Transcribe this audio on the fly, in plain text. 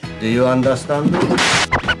Do you understand?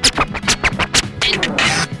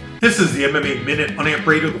 This is the MMA Minute on Amp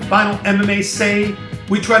Radio, the final MMA say.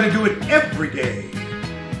 We try to do it every day.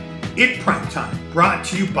 In prime time, brought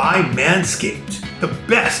to you by Manscaped, the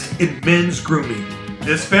best in men's grooming.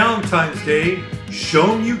 This Valentine's Day,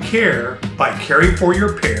 show 'em you care by caring for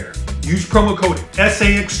your pair. Use promo code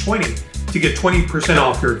SAX20 to get 20%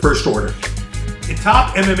 off your first order. In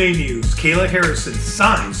top MMA news, Kayla Harrison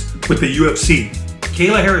signs with the UFC.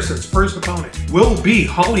 Kayla Harrison's first opponent will be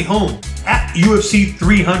Holly Holm at UFC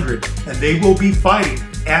 300, and they will be fighting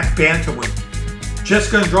at bantamweight.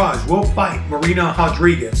 Jessica Andrade will fight Marina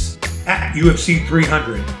Rodriguez at UFC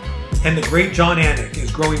 300. And the great John Anik is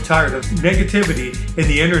growing tired of negativity in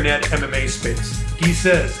the internet MMA space. He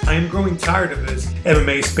says, I am growing tired of this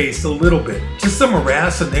MMA space a little bit. Just some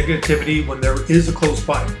harass and negativity when there is a close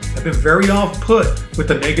fight. I've been very off-put with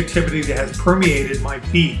the negativity that has permeated my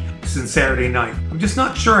feed since Saturday night. I'm just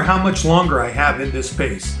not sure how much longer I have in this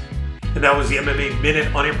space. And that was the MMA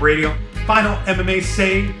Minute on Amp Radio. Final MMA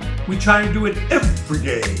say, we try to do it every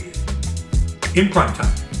day in prime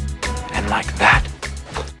time. And like that,